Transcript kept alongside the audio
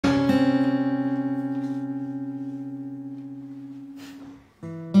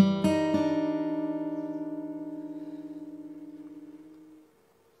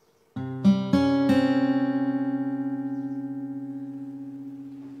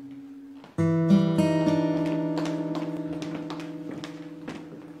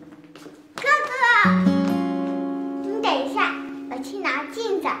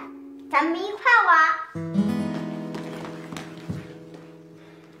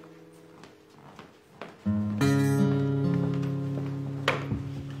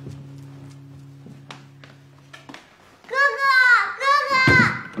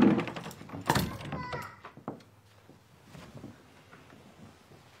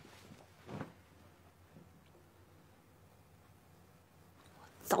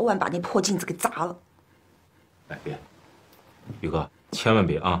早晚把那破镜子给砸了。哎，别，宇哥，千万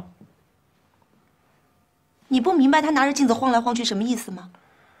别啊！你不明白他拿着镜子晃来晃去什么意思吗？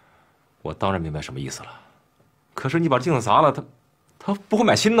我当然明白什么意思了。可是你把镜子砸了，他不会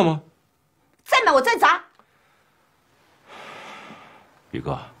买新的吗？再买我再砸。宇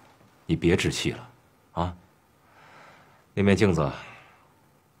哥，你别置气了，啊！那面镜子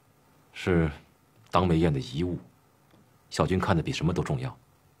是党美艳的遗物，小军看的比什么都重要。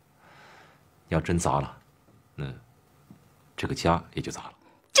你要真砸了，那这个家也就砸了。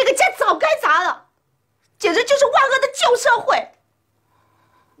这个家早该砸了，简直就是万恶的旧社会。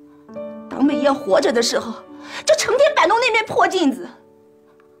党美艳活着的时候，就成天摆弄那面破镜子，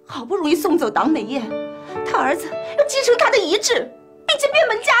好不容易送走党美艳，他儿子又继承他的遗志，并且变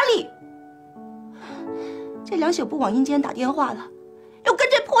本加厉。这2宿不往阴间打电话了，又跟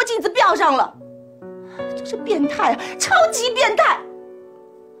这破镜子飙上了，这是变态啊，超级变态！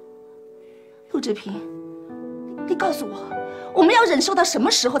陆志平，你告诉我，我们要忍受到什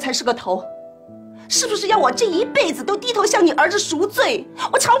么时候才是个头？是不是要我这一辈子都低头向你儿子赎罪？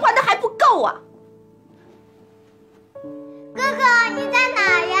我偿还的还不够啊！哥哥，你在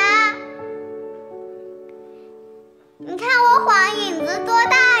哪呀？你看我晃影子多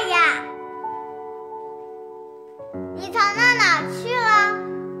大呀？你藏到哪去了？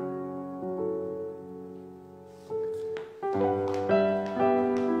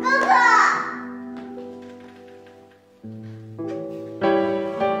哥哥！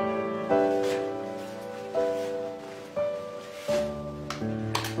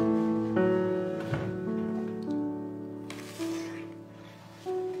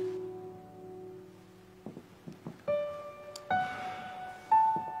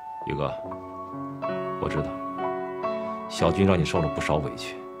宇哥，我知道小军让你受了不少委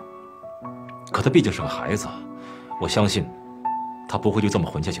屈，可他毕竟是个孩子，我相信他不会就这么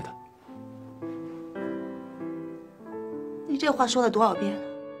混下去的。你这话说了多少遍了？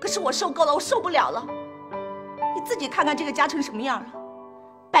可是我受够了，我受不了了。你自己看看这个家成什么样了，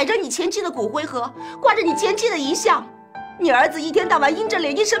摆着你前妻的骨灰盒，挂着你前妻的遗像，你儿子一天到晚阴着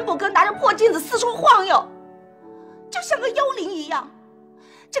脸一声不吭，拿着破镜子四处晃悠，就像个幽灵一样。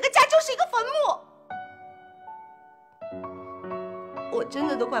这个家就是一个坟墓。我真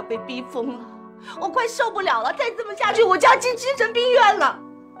的都快被逼疯了，我快受不了了，再这么下去我就要进精神病院了。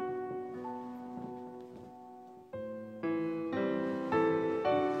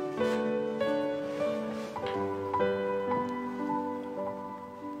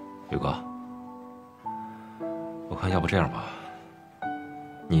宇哥，我看要不这样吧，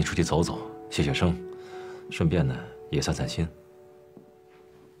你出去走走，写写生，顺便呢也散散心。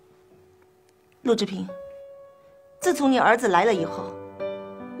陆志平，自从你儿子来了以后，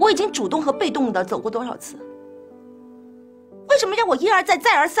我已经主动和被动的走过多少次？为什么让我一而再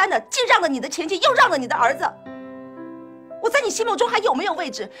再而三的既让了你的前妻，又让了你的儿子？我在你心目中还有没有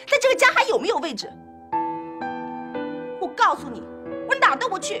位置？在这个家还有没有位置？我告诉你，我哪都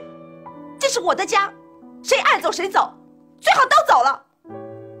不去，这是我的家，谁爱走谁走，最好都走了，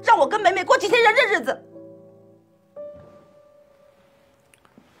让我跟美美过几天人的日子。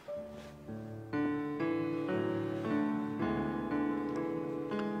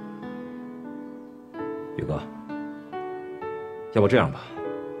宇哥，要不这样吧，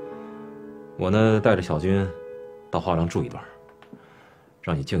我呢带着小军到画廊住一段，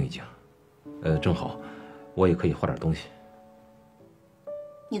让你静一静。正好我也可以画点东西。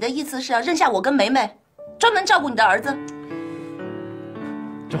你的意思是要扔下我跟梅梅，专门照顾你的儿子？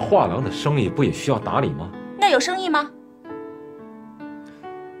这画廊的生意不也需要打理吗？那有生意吗？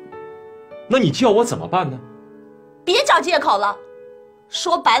那你叫我怎么办呢？别找借口了，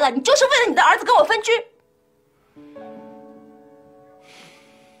说白了，你就是为了你的儿子跟我分居。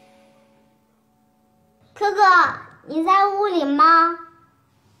哥哥，你在屋里吗？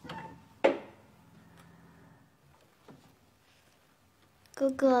哥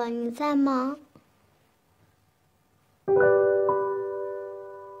哥，你在吗？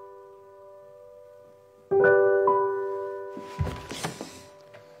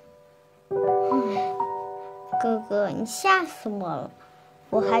哥哥，你吓死我了，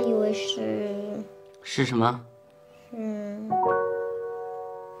我还以为是什么？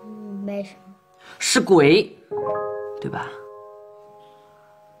没什么。是鬼，对吧？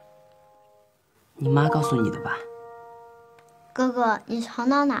你妈告诉你的吧？哥哥，你藏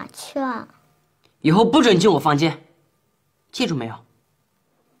到哪去了？以后不准进我房间，记住没有？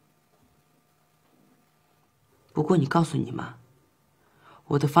不过你告诉你妈，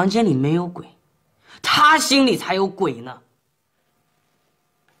我的房间里没有鬼，她心里才有鬼呢。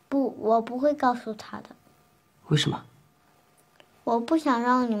不，我不会告诉她的。为什么？我不想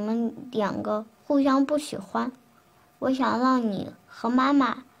让你们两个互相不喜欢，我想让你和妈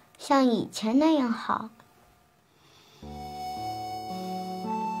妈像以前那样好。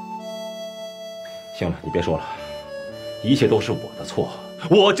行了，你别说了，一切都是我的错，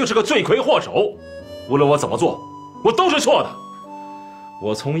我就是个罪魁祸首。无论我怎么做，我都是错的。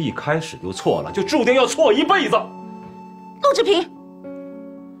我从一开始就错了，就注定要错一辈子。陆志平，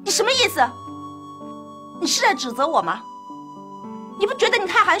你什么意思？你是在指责我吗？你不觉得你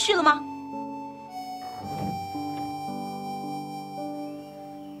太含蓄了吗？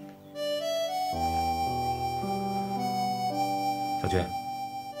小军，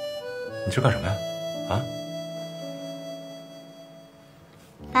你这干什么呀？啊？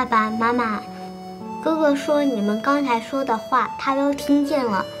爸爸妈妈，哥哥说你们刚才说的话他都听见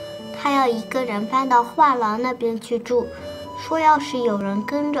了，他要一个人搬到画廊那边去住，说要是有人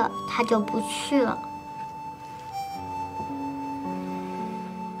跟着他就不去了。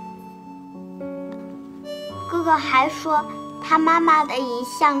哥哥还说他妈妈的遗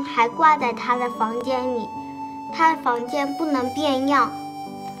像还挂在他的房间里，他的房间不能变样，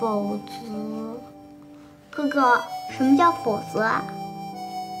否则……哥哥，什么叫否则啊？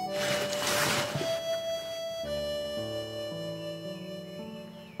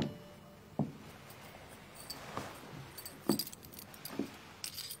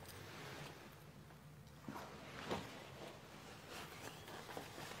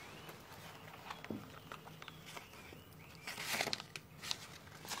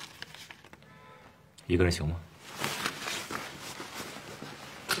一个人行吗？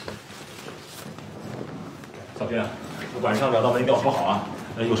小军，晚上两道门一定要说好啊！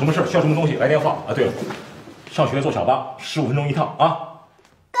有什么事需要什么东西来电话啊。对了，上学坐小巴，15分钟一趟啊。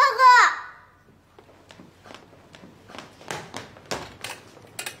哥哥，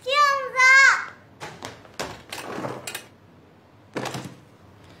镜子，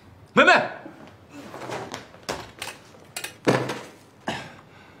妹妹。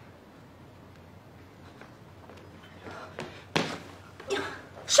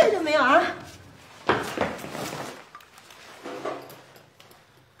睡着没有啊？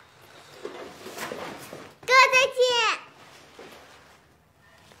哥再见。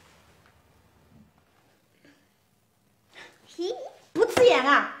咦，不刺眼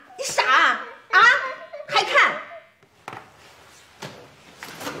啊？你傻啊？啊？还看？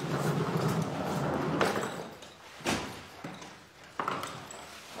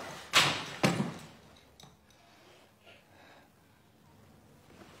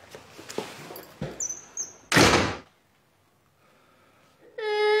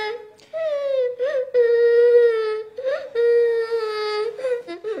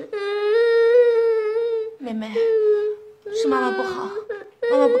妹妹，是妈妈不好，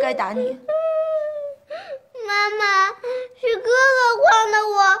妈妈不该打你。妈妈，是哥哥晃的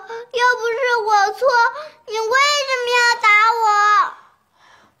我，要不是我错，你为什么要打我？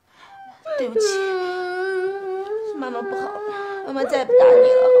对不起，是妈妈不好，妈妈再也不打你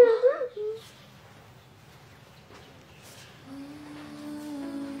了。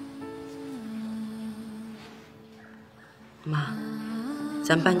妈，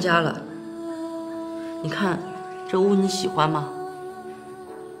咱搬家了。你看这屋你喜欢吗？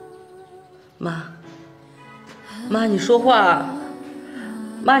妈，你说话。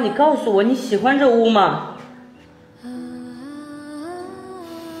妈，你告诉我你喜欢这屋吗？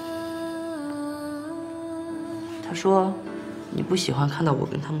他说你不喜欢看到我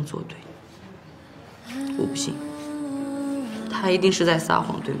跟他们作对。我不信，他一定是在撒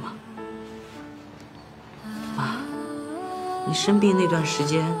谎，对吗？妈，你生病那段时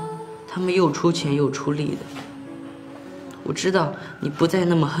间，他们又出钱又出力的。我知道你不再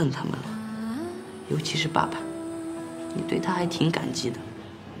那么恨他们了，尤其是爸爸，你对他还挺感激的。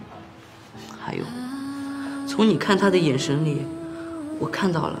还有，从你看他的眼神里，我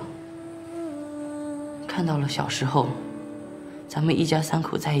看到了小时候咱们一家3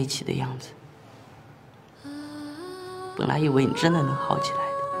口在一起的样子。本来以为你真的能好起来的，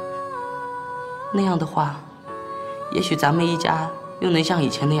那样的话，也许咱们一家又能像以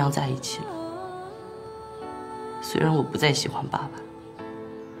前那样在一起了。虽然我不再喜欢爸爸，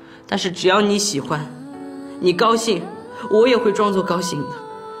但是只要你喜欢，你高兴，我也会装作高兴的。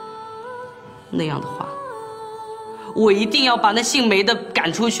那样的话，我一定要把那姓梅的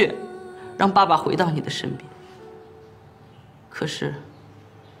赶出去，让爸爸回到你的身边。可是，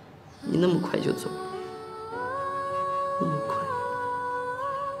你那么快就走了，那么快，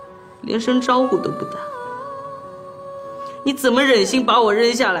连声招呼都不打，你怎么忍心把我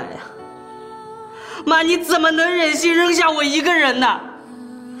扔下来呀？妈，你怎么能忍心扔下我一个人呢？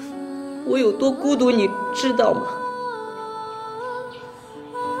我有多孤独，你知道吗？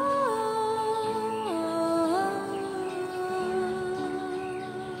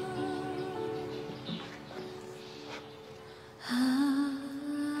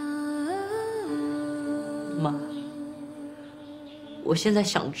妈，我现在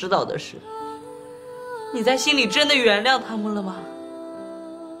想知道的是，你在心里真的原谅他们了吗？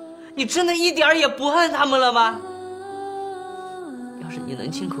你真的一点儿也不恨他们了吗？要是你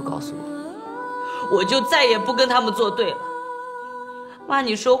能亲口告诉我，我就再也不跟他们作对了。妈，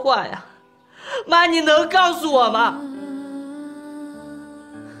你说话呀！妈，你能告诉我吗？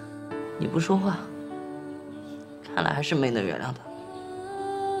你不说话，看来还是没能原谅他。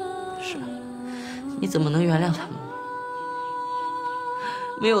是啊，你怎么能原谅他们？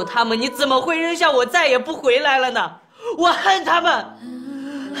没有他们，你怎么会扔下我再也不回来了呢？我恨他们，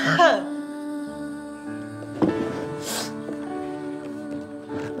恨。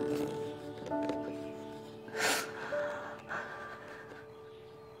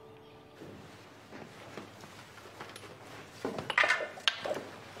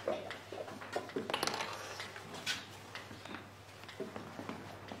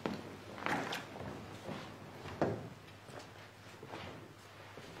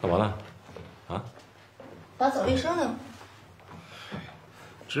干嘛呢？啊？打扫卫生呢。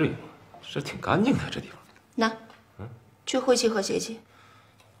至于吗？这挺干净的，这地方。那，去晦气和邪气。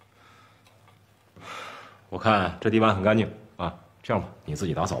我看这地板很干净啊。这样吧，你自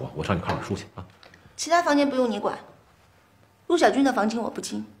己打扫吧，我上去看会儿书去啊。其他房间不用你管。陆小军的房间我不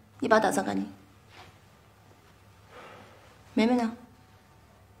清，你把它打扫干净。梅梅呢？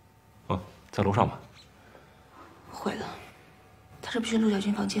哦，在楼上吧。毁了，她是不是去陆小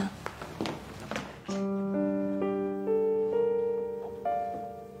军房间了？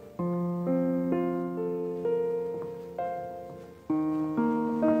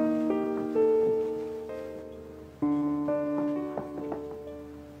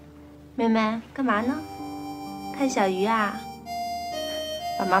妹妹，干嘛呢？看小鱼啊？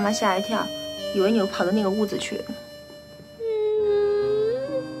把妈妈吓一跳，以为你又跑到那个屋子去了。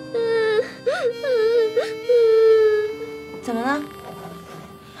怎么了？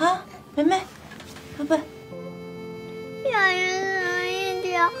啊，妹妹，宝贝，小鱼死了一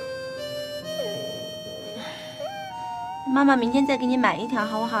条。妈妈明天再给你买一条，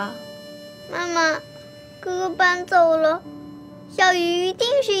好不好？妈妈，哥哥搬走了，小鱼一定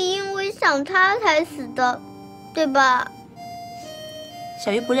是因为想他才死的，对吧？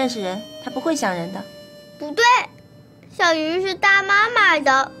小鱼不认识人，他不会想人的。不对，小鱼是大妈买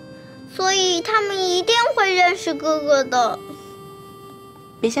的，所以他们一定会认识哥哥的。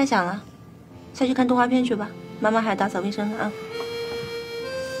别瞎想了，下去看动画片去吧。妈妈还要打扫卫生呢啊。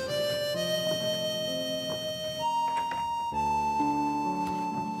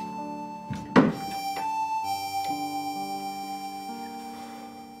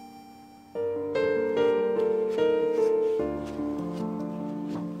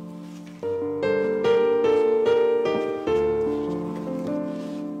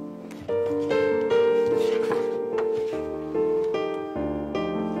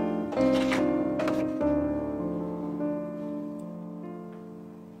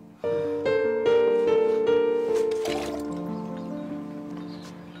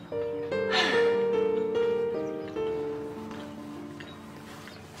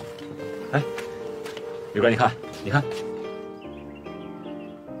哎，玉哥，你看，你看，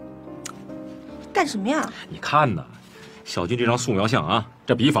干什么呀？你看呐，小军这张素描像啊，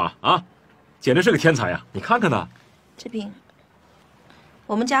这笔法啊，简直是个天才呀！你看看他。志平，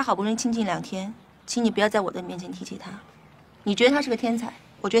我们家好不容易清静2天，请你不要在我的面前提起他。你觉得他是个天才，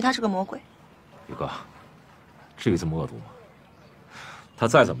我觉得他是个魔鬼。玉哥，至于这么恶毒吗？他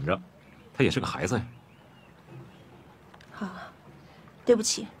再怎么着，他也是个孩子呀。好，对不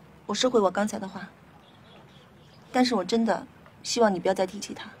起，我收回我刚才的话。但是我真的希望你不要再提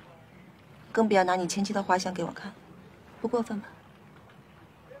起他，更不要拿你前妻的画像给我看，不过分吧？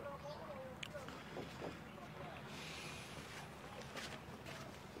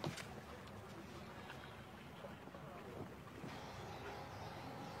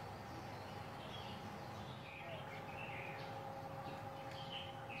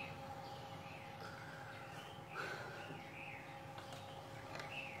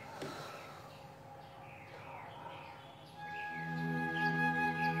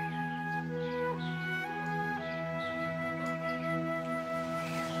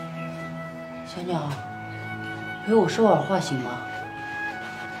小鸟，陪我说会儿话行吗？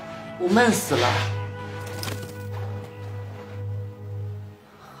我闷死了。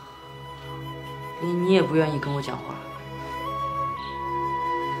连你也不愿意跟我讲话。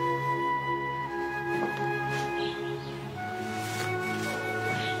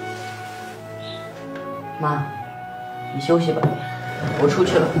妈，你休息吧，我出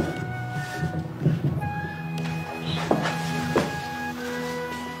去了。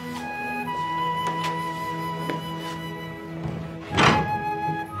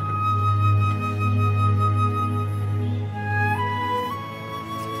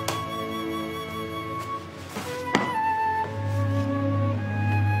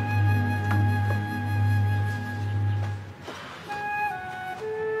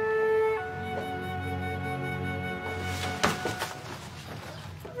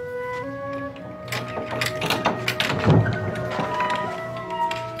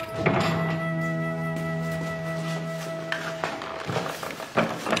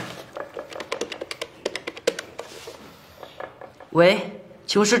喂，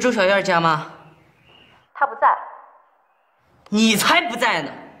请问是周小燕家吗？她不在。你才不在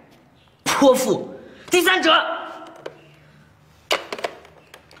呢！泼妇，第三者。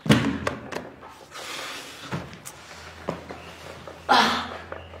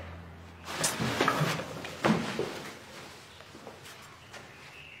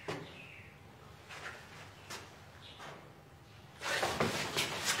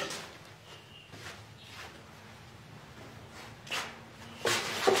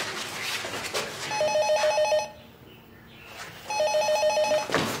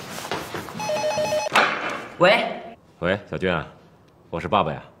喂，小军啊，我是爸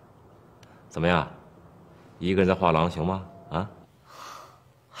爸呀。怎么样？一个人在画廊行吗？啊？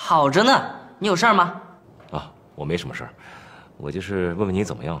好着呢，你有事儿吗？啊，我没什么事儿，我就是问问你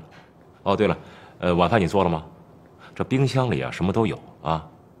怎么样了。哦，对了，晚饭你做了吗？这冰箱里啊什么都有啊，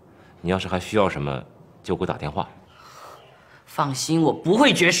你要是还需要什么，就给我打电话。放心，我不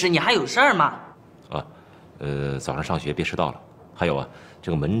会绝食。你还有事儿吗？啊，早上上学别迟到了。还有啊，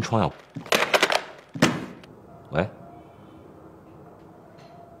这个门窗要……喂。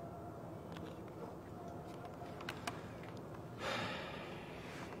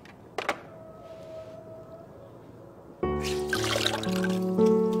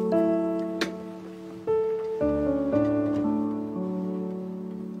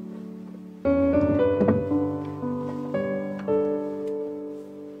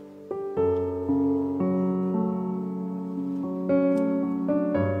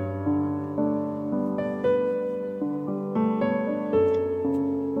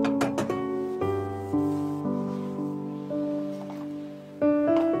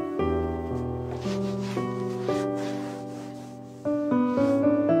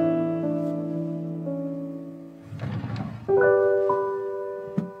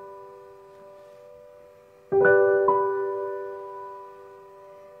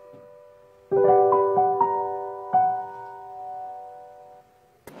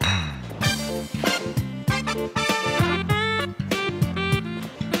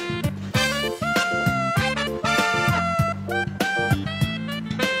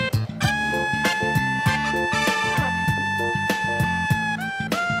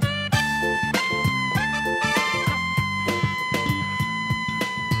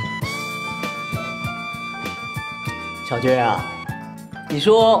小军啊，你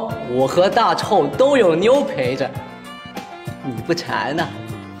说我和大臭都有妞陪着，你不馋呢？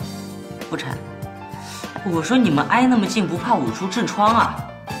不馋。我说你们挨那么近，不怕捂出痔疮啊？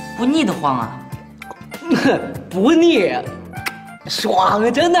不腻得慌啊？不腻，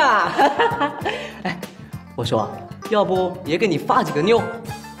爽着呢。哎，我说，要不也给你发几个妞？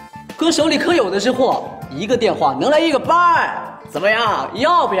哥手里可有的是货，一个电话能来一个班儿，怎么样？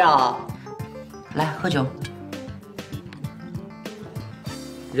要不要？来喝酒。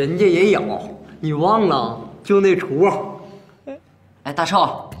人家也有，你忘了？就那厨。哎，大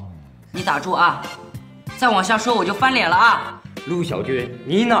臭，你打住啊！再往下说我就翻脸了啊！陆小军，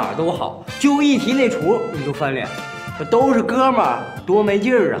你哪儿都好，就一提那厨你就翻脸，这都是哥们儿，多没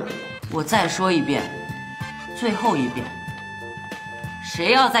劲儿啊！我再说一遍，最后一遍，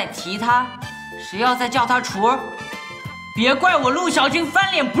谁要再提他，谁要再叫他厨，别怪我陆小军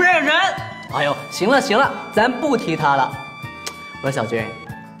翻脸不认人！哎呦，行了行了，咱不提他了。我说小军，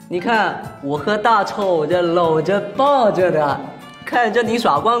你看我和大臭这搂着抱着的，看着你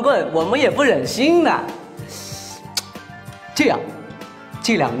耍光棍，我们也不忍心呢。这样，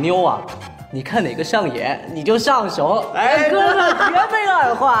这两妞啊，你看哪个上眼，你就上手。哎，哥们绝没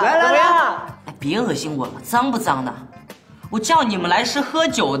二话，来怎么样？哎，别恶心我了，脏不脏的？我叫你们来是喝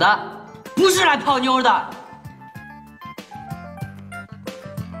酒的，不是来泡妞的。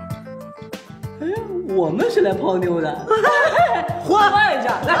哎，我们是来泡妞的，换一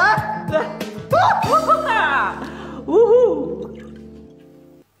下，来，来，呜呼！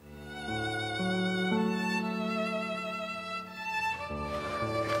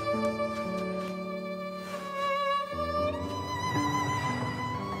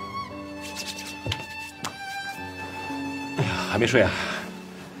哎呀，还没睡啊？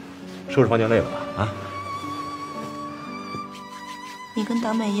收拾房间累了吧？啊？你跟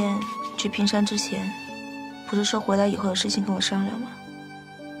党美燕去平山之前，不是说回来以后有事情跟我商量吗？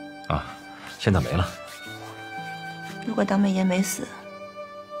啊，现在没了。如果党美燕没死，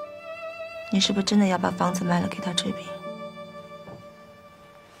你是不是真的要把房子卖了给她治病？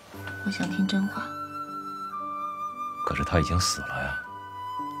我想听真话。可是他已经死了呀。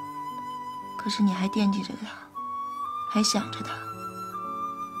可是你还惦记着她，还想着她。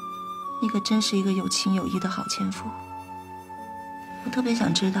你可真是一个有情有义的好前夫。我特别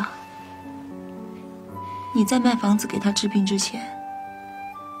想知道，你在卖房子给他治病之前，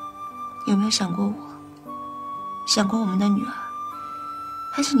有没有想过我？想过我们的女儿？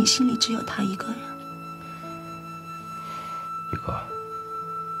还是你心里只有他一个人？宇哥，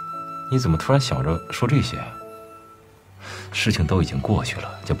你怎么突然想着说这些？事情都已经过去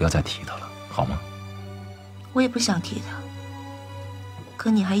了，就不要再提他了，好吗？我也不想提他，可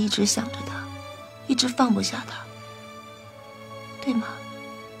你还一直想着他，一直放不下他，对吗？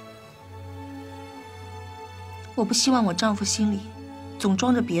我不希望我丈夫心里总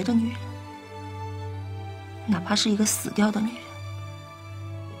装着别的女人，哪怕是一个死掉的女人，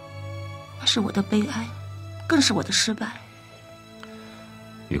那是我的悲哀，更是我的失败。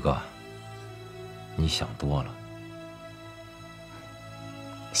宇哥，你想多了。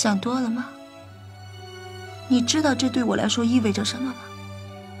想多了吗？你知道这对我来说意味着什么吗？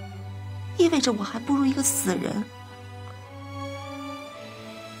意味着我还不如一个死人。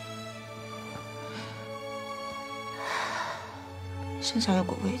身上有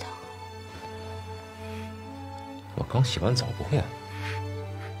股味道。我刚洗完澡，不会啊。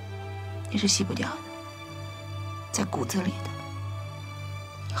你是洗不掉的，在骨子里的。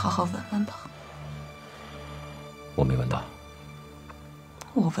你好好闻闻吧。我没闻到。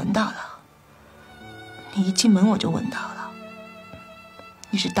我闻到了。你一进门我就闻到了。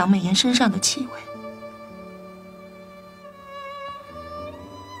你是党美妍身上的气味，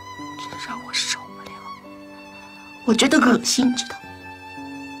这让我受不了。我觉得恶心，知道吗？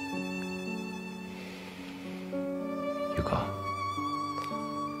宇哥，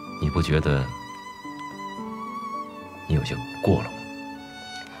你不觉得你有些过了吗？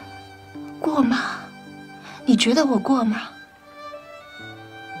过吗？你觉得我过吗？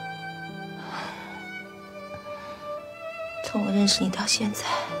从我认识你到现在，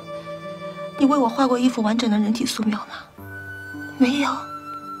你为我画过一幅完整的人体素描吗？没有，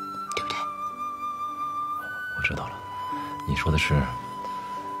对不对？我知道了，你说的是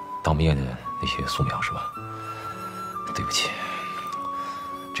当面的那些素描是吧？对不起，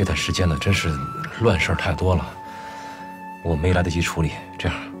这段时间呢，真是乱事儿太多了，我没来得及处理。这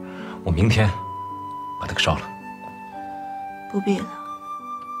样，我明天把它给烧了。不必了，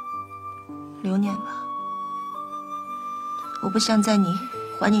留念吧。我不像在你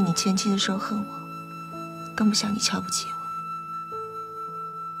怀念你前妻的时候恨我，更不像你瞧不起我。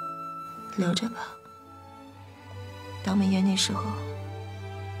留着吧。当美妍那时候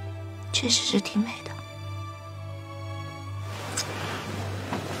确实是挺美的。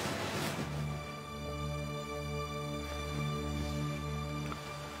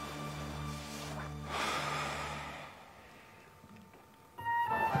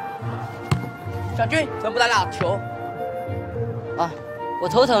小军，咱不打俩球？啊，我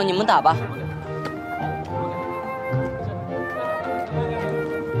头疼，你们打吧。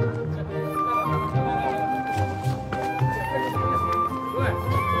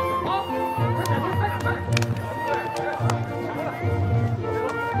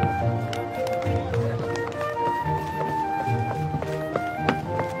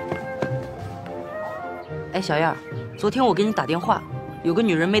哎，小燕儿，昨天我给你打电话，有个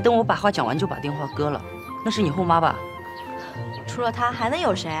女人没等我把话讲完就把电话割了，那是你后妈吧？除了她还能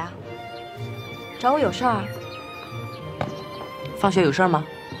有谁啊？找我有事儿？放学有事儿吗？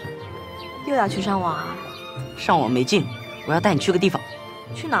又要去上网啊？上网没劲，我要带你去个地方。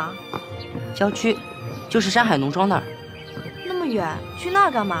去哪儿？郊区，就是山海农庄那儿。那么远，去那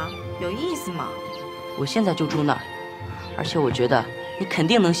儿干嘛？有意思吗？我现在就住那儿，而且我觉得你肯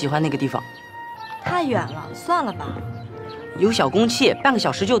定能喜欢那个地方。太远了，算了吧。有小公汽，半个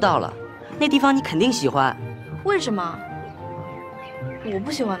小时就到了。那地方你肯定喜欢。为什么？我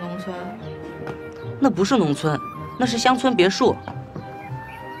不喜欢农村。那不是农村，那是乡村别墅。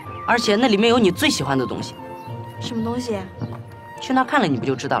而且那里面有你最喜欢的东西。什么东西？去那儿看了你不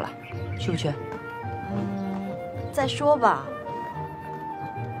就知道了？去不去？再说吧。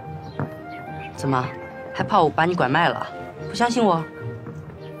怎么，还怕我把你拐卖了？不相信我？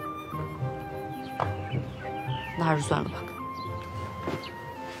那还是算了吧。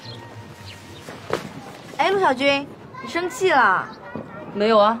哎，陆小军，你生气了？没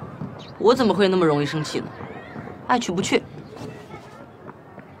有啊，我怎么会那么容易生气呢？爱去不去。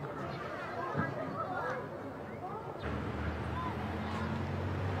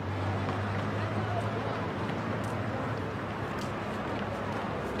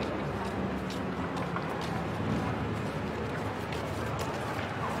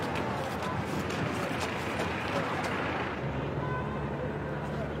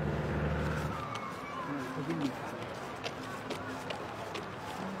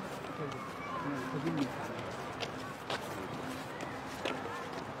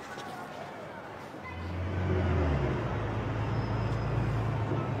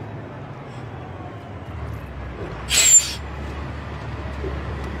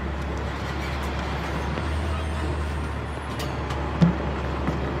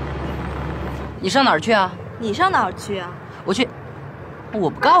你上哪儿去啊？你上哪儿去啊？我去，我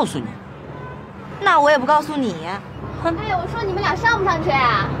不告诉你。那我也不告诉你。哎，我说你们俩上不上去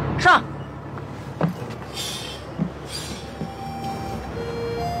啊？上。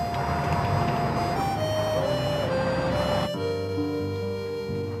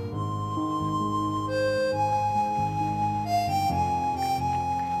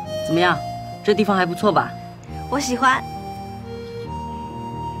怎么样？这地方还不错吧？我喜欢。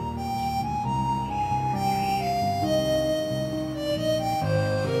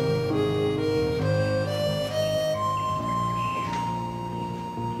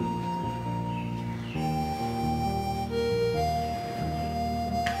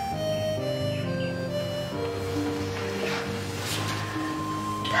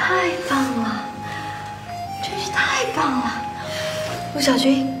太棒了，真是太棒了！陆小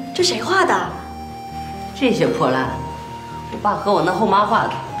军，这谁画的？这些破烂，我爸和我那后妈画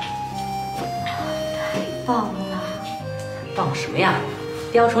的。太棒了！棒什么呀？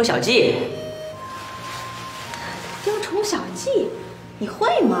雕虫小技。雕虫小技，你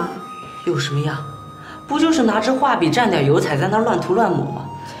会吗？有什么呀？不就是拿支画笔蘸点油彩在那乱涂乱抹吗？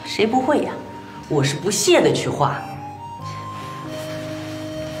谁不会呀？我是不屑的去画。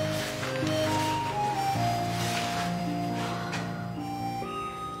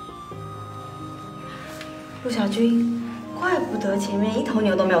陆小军，怪不得前面一头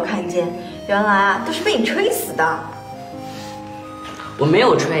牛都没有看见，原来啊都是被你吹死的。我没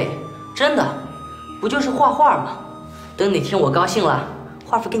有吹，真的，不就是画画吗？等哪天我高兴了，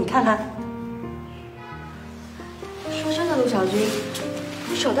画幅给你看看。说真的，陆小军，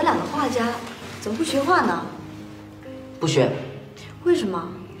你手得两个画家，怎么不学画呢？不学。为什么？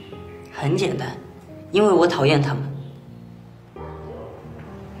很简单，因为我讨厌他们。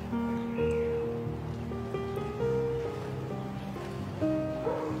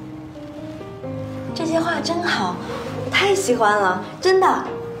这些画真好，我太喜欢了，真的。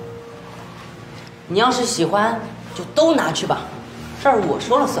你要是喜欢，就都拿去吧，这儿我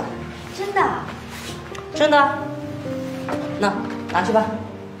说了算。真的？真的。那拿去吧。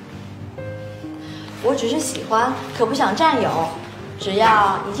我只是喜欢，可不想占有，只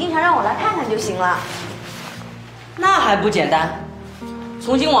要你经常让我来看看就行了。那还不简单？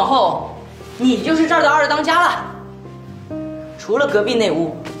从今往后，你就是这儿的二当家了。除了隔壁那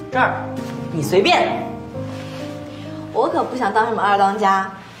屋，这儿你随便。我可不想当什么二当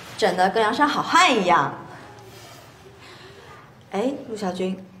家，整得跟梁山好汉一样。哎，陆小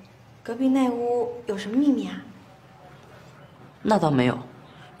军，隔壁那屋有什么秘密啊？那倒没有，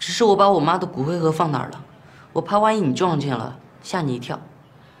只是我把我妈的骨灰盒放那儿了，我怕万一你撞见了，吓你一跳。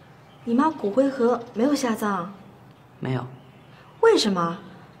你妈骨灰盒没有下葬？没有。为什么？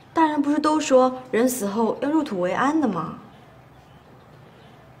大人不是都说人死后要入土为安的吗？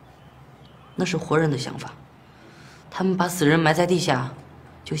那是活人的想法，他们把死人埋在地下，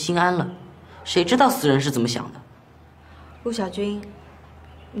就心安了。谁知道死人是怎么想的？陆小军，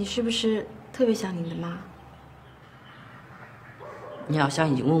你是不是特别想你的妈？你好像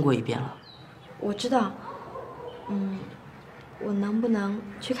已经问过一遍了。我知道。我能不能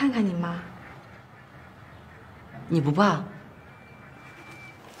去看看你妈？你不怕？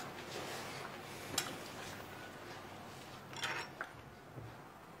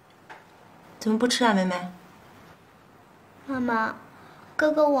怎么不吃啊，妹妹？妈妈，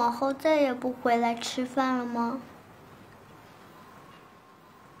哥哥往后再也不回来吃饭了吗？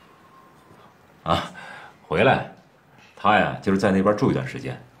啊，回来，他呀就是在那边住一段时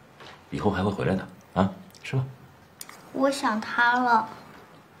间，以后还会回来的啊，吃吧。我想他了。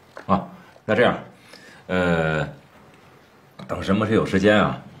啊，那这样，等什么时候有时间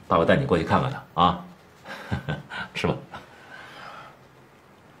啊，爸爸带你过去看看他啊，吃吧。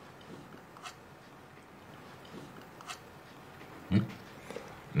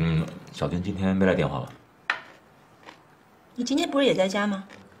小军今天没来电话吧？你今天不是也在家吗？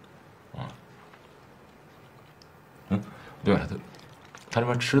对了，他这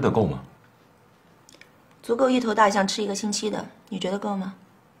边吃的够吗？足够一头大象吃1个星期的，你觉得够吗？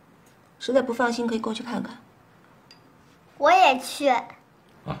实在不放心，可以过去看看。我也去。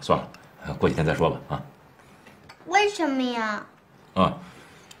啊，算了，过几天再说吧啊。为什么呀？啊，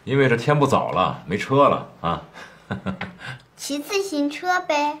因为这天不早了，没车了啊。骑自行车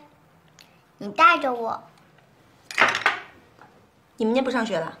呗，你带着我。你明天不上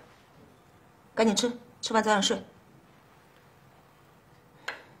学了？赶紧吃，吃完早点睡。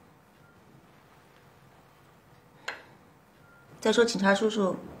再说，警察叔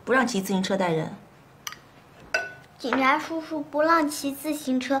叔不让骑自行车带人。警察叔叔不让骑自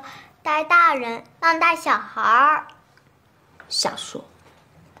行车带大人，让带小孩儿。瞎说。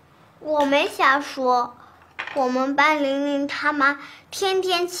我没瞎说，我们班玲玲他妈天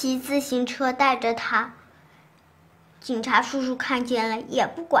天骑自行车带着她，警察叔叔看见了也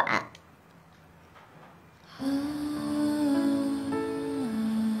不管。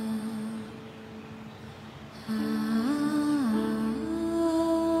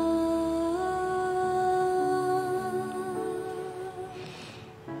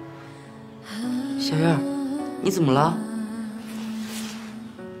小燕儿，你怎么了？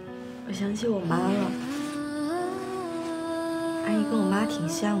我想起我妈了，阿姨跟我妈挺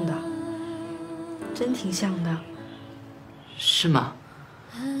像的，真挺像的。是吗？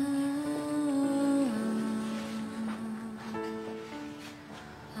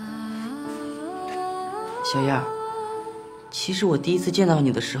小燕儿，其实我第一次见到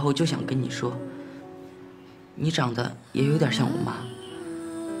你的时候就想跟你说，你长得也有点像我妈。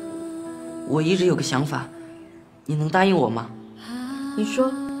我一直有个想法，你能答应我吗？你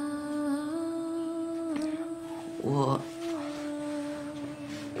说。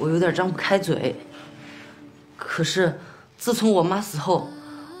我有点张不开嘴。可是自从我妈死后，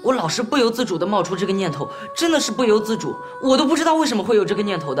我老是不由自主地冒出这个念头，真的是不由自主，我都不知道为什么会有这个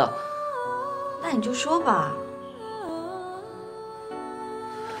念头的。那你就说吧。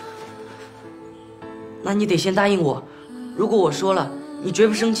那你得先答应我，如果我说了，你绝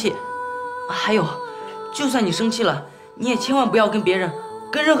不生气。还有，就算你生气了，你也千万不要跟别人、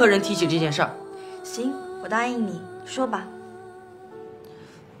跟任何人提起这件事儿。行，我答应你，说吧。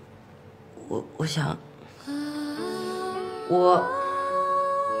我想，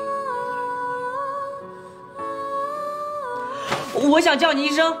我想叫你一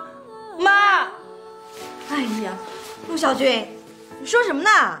声妈。哎呀，陆小军，你说什么呢？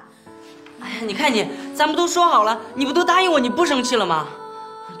哎呀，你看你，咱们都说好了，你不都答应我，你不生气了吗？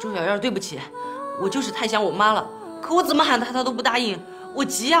周小燕，对不起，我就是太想我妈了，可我怎么喊她都不答应，我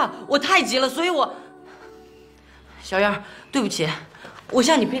急啊，我太急了，所以我……小燕，对不起，我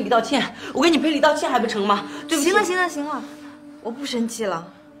向你赔礼道歉，我给你赔礼道歉还不成吗？对不起。行了，我不生气了，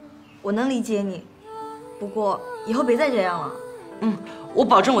我能理解你，不过以后别再这样了。我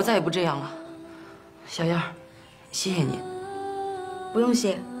保证我再也不这样了。小燕，谢谢你。不用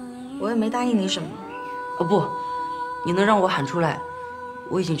谢，我也没答应你什么。哦不，你能让我喊出来，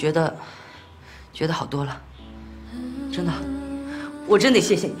我已经觉得好多了，真的，我真得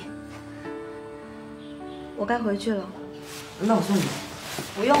谢谢你。我该回去了。那我送你。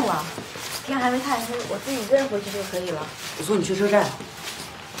不用了，天还没太黑，我自己一个人回去就可以了。我送你去车站。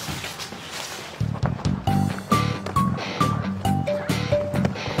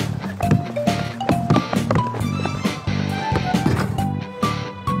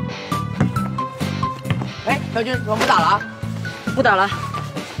哎，小军，怎么不打了啊？不打了。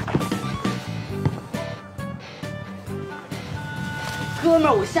哥们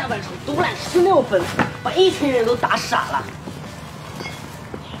儿，我下半场独揽16分，把一群人都打傻了。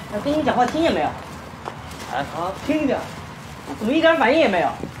我跟你讲话听见没有？哎，好，听着。怎么一点反应也没有？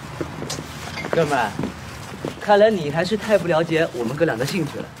哥们儿，看来你还是太不了解我们哥俩的兴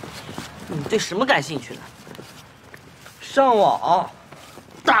趣了。你对什么感兴趣呢？上网、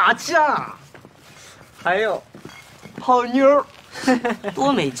打架，还有泡妞。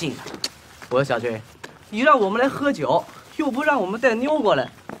多没劲啊！我说小军，你让我们来喝酒，又不让我们带妞过来，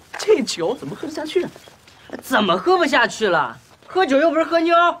这酒怎么喝得下去啊？怎么喝不下去了？喝酒又不是喝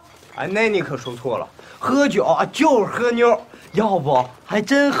妞。哎，那你可说错了，喝酒啊就是喝妞，要不还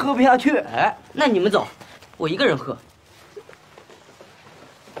真喝不下去。哎，那你们走，我一个人喝。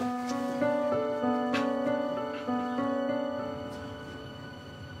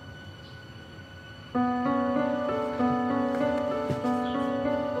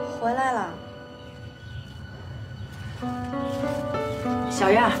回来了。小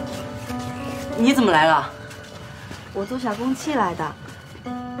燕，你怎么来了？我坐小公汽来的。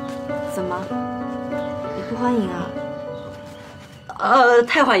怎么？你不欢迎啊？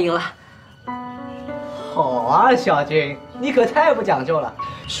太欢迎了。好啊，小军，你可太不讲究了，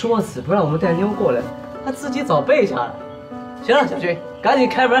说死不让我们带妞过来，他自己早备下了。行了，小军，赶紧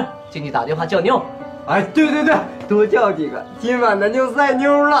开门，进去打电话叫妞。哎，对，多叫几个，今晚咱就赛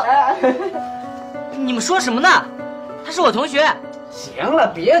妞了。哎，你们说什么呢？他是我同学。行了，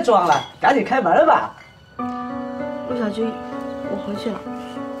别装了，赶紧开门吧。陆小军，我回去了。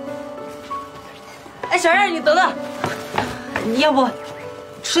哎，小燕，你等等，你要不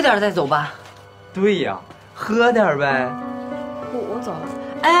吃点再走吧？对呀，喝点呗。我走了。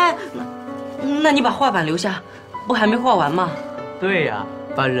哎，那你把画板留下，不还没画完吗？对呀，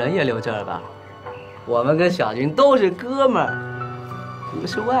把人也留这儿吧。我们跟小军都是哥们儿，不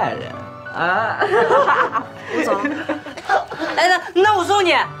是外人啊。我走了。哎，那我送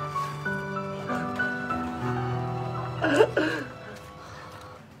你。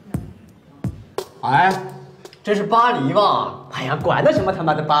哎，这是巴黎吧？哎呀，管他什么他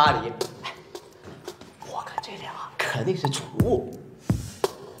妈的巴黎！哎，我看这俩肯定是储物。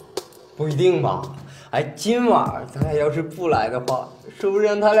不一定吧？哎，今晚咱俩要是不来的话，说不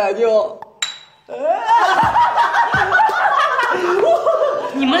定他俩就……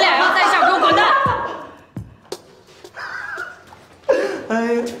你们俩要再想给我滚蛋！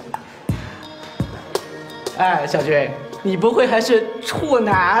哎，小军，你不会还是处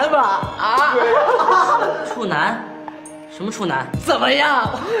男吧？啊？处男？什么处男？怎么样？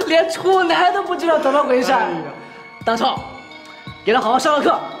连处男都不知道怎么回事？大臭，给他好好上个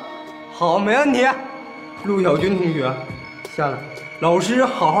课。好，没问题。陆小军同学，下来，老师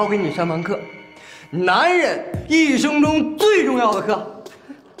好好给你上堂课。男人一生中最重要的课。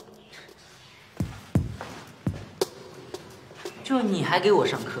就你还给我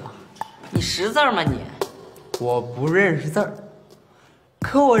上课？你识字吗你？我不认识字儿，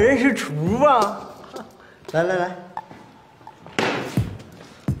可我认识厨啊！来来来，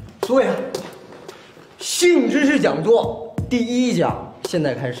坐下。性知识讲座第1讲，现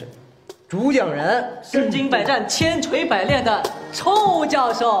在开始。主讲人，身经百战、千锤百炼的臭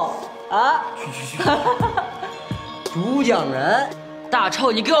教授啊！主讲人，大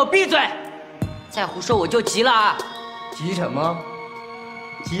臭，你给我闭嘴！再胡说我就急了啊！急什么？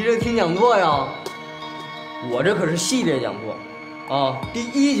急着听讲座呀？我这可是系列讲座啊！第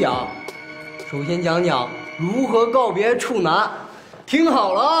1讲，首先讲讲如何告别处男，听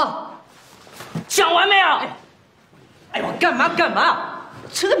好了啊！讲完没有？哎呦，干嘛？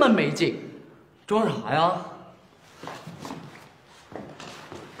这么没劲，装啥呀？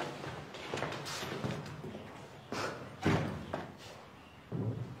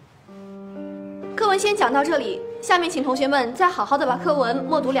课文先讲到这里，下面请同学们再好好的把课文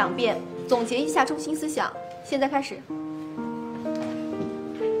默读2遍，总结一下中心思想。现在开始。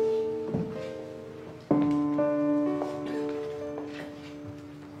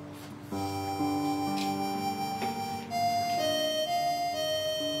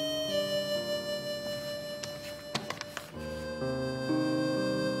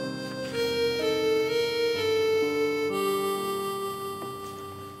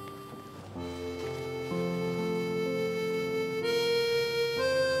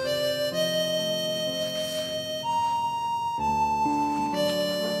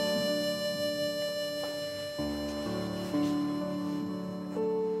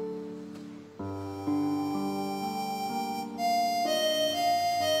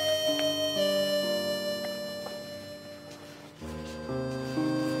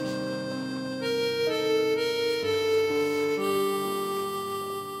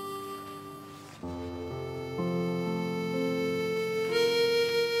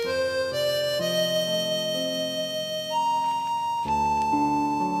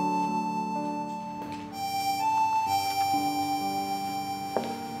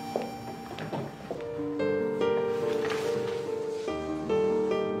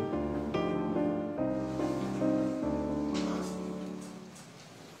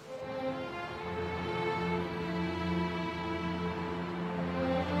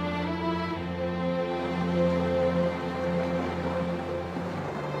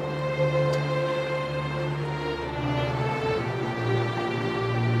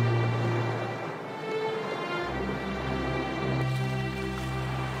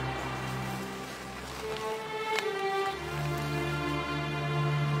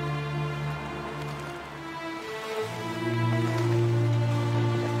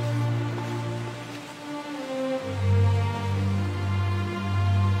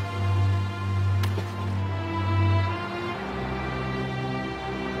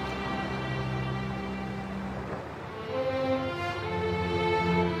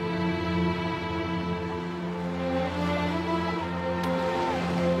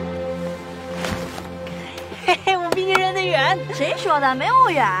嘿嘿，我比你扔得远。谁说的？没有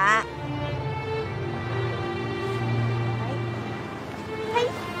远。嘿，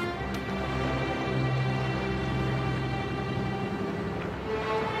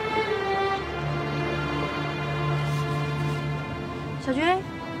小军，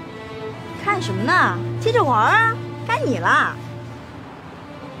看什么呢？接着玩啊！该你了。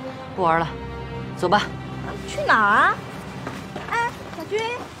不玩了，走吧。去哪儿啊？哎，小军。